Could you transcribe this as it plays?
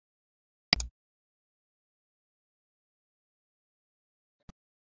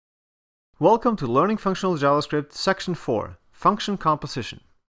Welcome to Learning Functional JavaScript Section 4, Function Composition.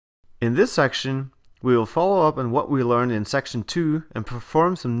 In this section, we will follow up on what we learned in Section 2 and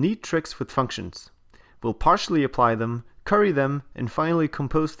perform some neat tricks with functions. We'll partially apply them, query them, and finally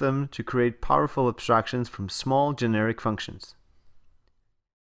compose them to create powerful abstractions from small generic functions.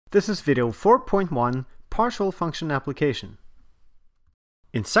 This is video 4.1, Partial Function Application.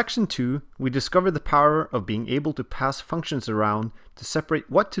 In Section 2, we discovered the power of being able to pass functions around to separate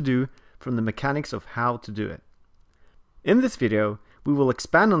what to do from the mechanics of how to do it. In this video, we will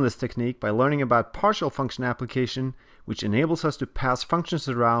expand on this technique by learning about partial function application, which enables us to pass functions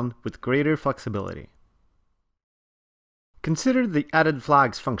around with greater flexibility. Consider the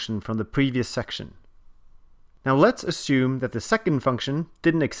addedFlags function from the previous section. Now let's assume that the second function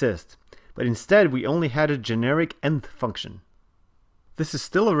didn't exist, but instead we only had a generic nth function. This is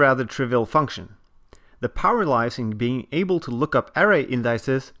still a rather trivial function. The power lies in being able to look up array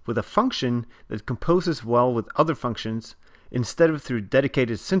indices with a function that composes well with other functions, instead of through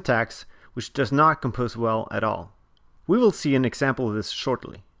dedicated syntax, which does not compose well at all. We will see an example of this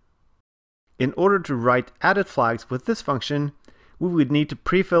shortly. In order to write addedFlags with this function, we would need to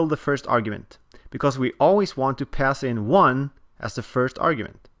prefill the first argument, because we always want to pass in 1 as the first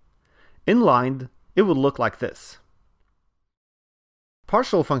argument. Inlined, it would look like this.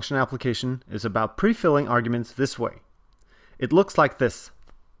 Partial function application is about prefilling arguments this way. It looks like this.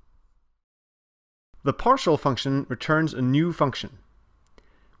 The partial function returns a new function.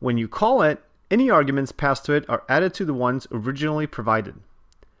 When you call it, any arguments passed to it are added to the ones originally provided.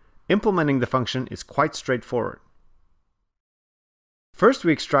 Implementing the function is quite straightforward. First,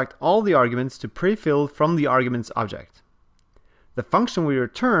 we extract all the arguments to prefill from the arguments object. The function we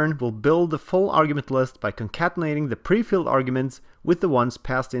return will build the full argument list by concatenating the prefilled arguments with the ones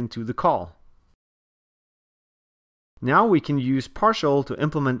passed into the call. Now we can use partial to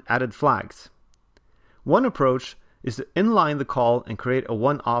implement addedFlags. One approach is to inline the call and create a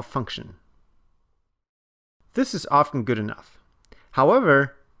one-off function. This is often good enough.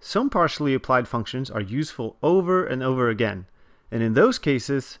 However, some partially applied functions are useful over and over again, and in those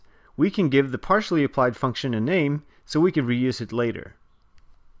cases, we can give the partially applied function a name so we can reuse it later.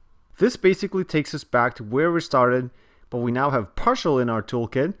 This basically takes us back to where we started, but we now have partial in our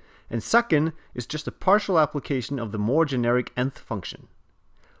toolkit, and second is just a partial application of the more generic nth function.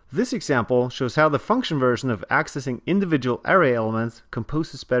 This example shows how the function version of accessing individual array elements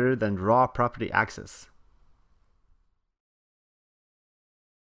composes better than raw property access.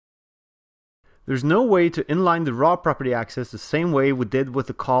 There's no way to inline the raw property access the same way we did with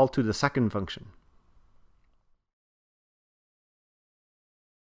the call to the second function.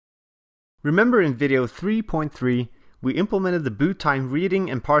 Remember in video 3.3, we implemented the boot time reading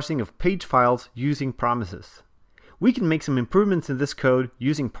and parsing of page files using promises. We can make some improvements in this code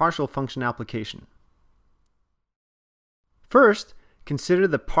using partial function application. First, consider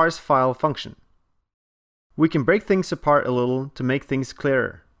the parse file function. We can break things apart a little to make things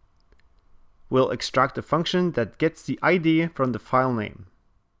clearer. We'll extract a function that gets the ID from the file name.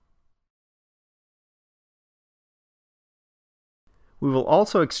 We will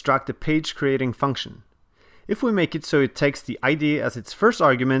also extract a page creating function. If we make it so it takes the ID as its first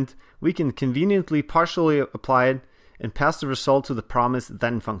argument, we can conveniently partially apply it and pass the result to the promise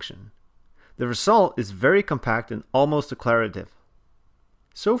then function. The result is very compact and almost declarative.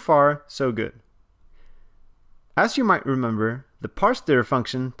 So far, so good. As you might remember, the parseDir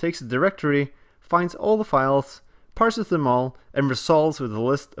function takes a directory, finds all the files, parses them all, and resolves with a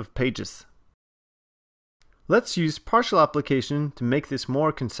list of pages. Let's use partial application to make this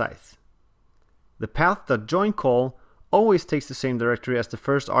more concise. The path.join call always takes the same directory as the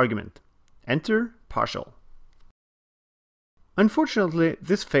first argument. Enter partial. Unfortunately,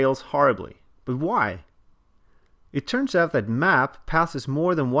 this fails horribly. But why? It turns out that map passes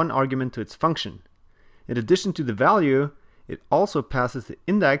more than one argument to its function. In addition to the value, it also passes the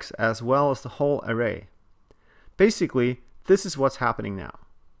index as well as the whole array. Basically, this is what's happening now.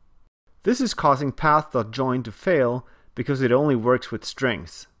 This is causing path.join to fail because it only works with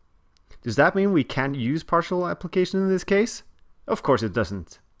strings. Does that mean we can't use partial application in this case? Of course it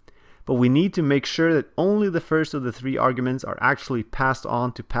doesn't. But we need to make sure that only the first of the 3 arguments are actually passed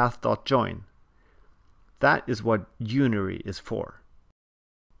on to path.join. That is what unary is for.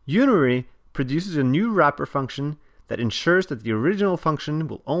 Unary produces a new wrapper function that ensures that the original function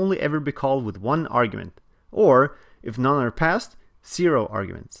will only ever be called with 1 argument, or, if none are passed, 0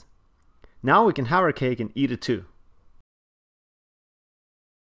 arguments. Now we can have our cake and eat it too.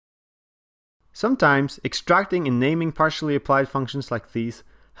 Sometimes extracting and naming partially applied functions like these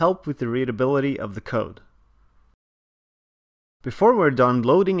help with the readability of the code. Before we're done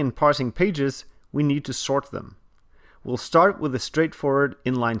loading and parsing pages, we need to sort them. We'll start with a straightforward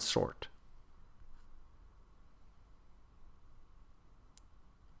inline sort.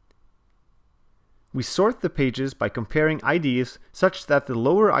 We sort the pages by comparing IDs such that the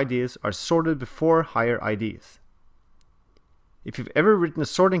lower IDs are sorted before higher IDs. If you've ever written a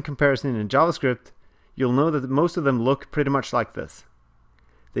sorting comparison in JavaScript, you'll know that most of them look pretty much like this.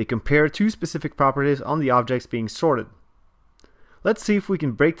 They compare two specific properties on the objects being sorted. Let's see if we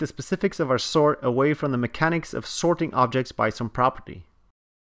can break the specifics of our sort away from the mechanics of sorting objects by some property.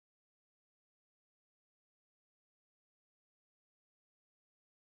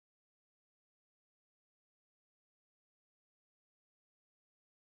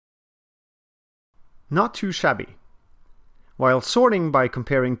 Not too shabby. While sorting by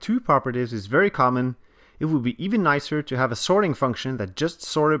comparing two properties is very common, it would be even nicer to have a sorting function that just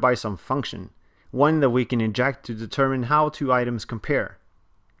sorted by some function, one that we can inject to determine how two items compare.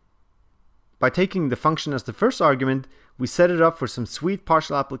 By taking the function as the first argument, we set it up for some sweet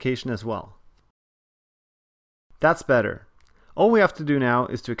partial application as well. That's better. All we have to do now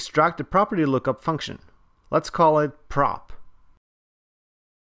is to extract the property lookup function. Let's call it prop.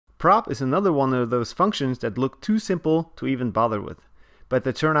 Prop is another one of those functions that look too simple to even bother with, but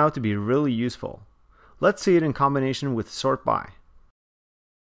they turn out to be really useful. Let's see it in combination with sort by.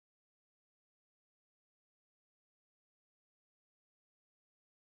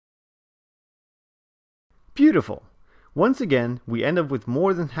 Beautiful! Once again, we end up with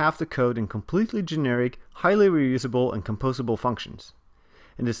more than half the code in completely generic, highly reusable and composable functions.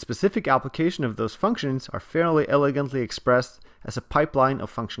 And the specific application of those functions are fairly elegantly expressed as a pipeline of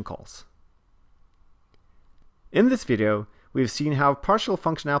function calls. In this video, we have seen how partial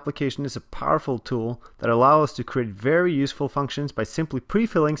function application is a powerful tool that allows us to create very useful functions by simply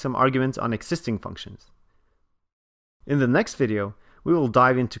pre-filling some arguments on existing functions. In the next video, we will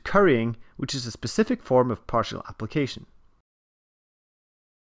dive into currying, which is a specific form of partial application.